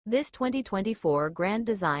This 2024 Grand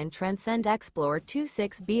Design Transcend Xplor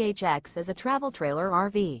 26BHX is a travel trailer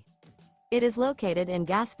RV. It is located in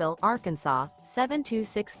Gassville, Arkansas,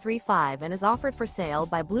 72635 and is offered for sale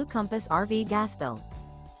by Blue Compass RV Gassville.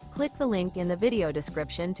 Click the link in the video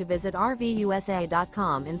description to visit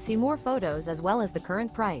RVUSA.com and see more photos as well as the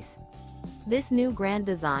current price. This new Grand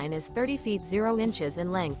Design is 30 feet 0 inches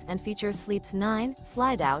in length and features sleeps 9,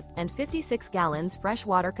 slide-out, and 56 gallons fresh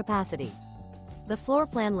water capacity. The floor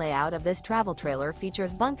plan layout of this travel trailer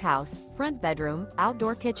features bunkhouse, front bedroom,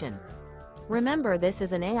 outdoor kitchen. Remember, this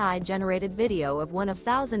is an AI-generated video of one of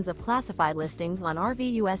thousands of classified listings on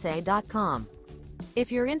RVUSA.com.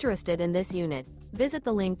 If you're interested in this unit, visit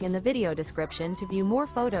the link in the video description to view more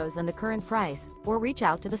photos and the current price, or reach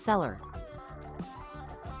out to the seller.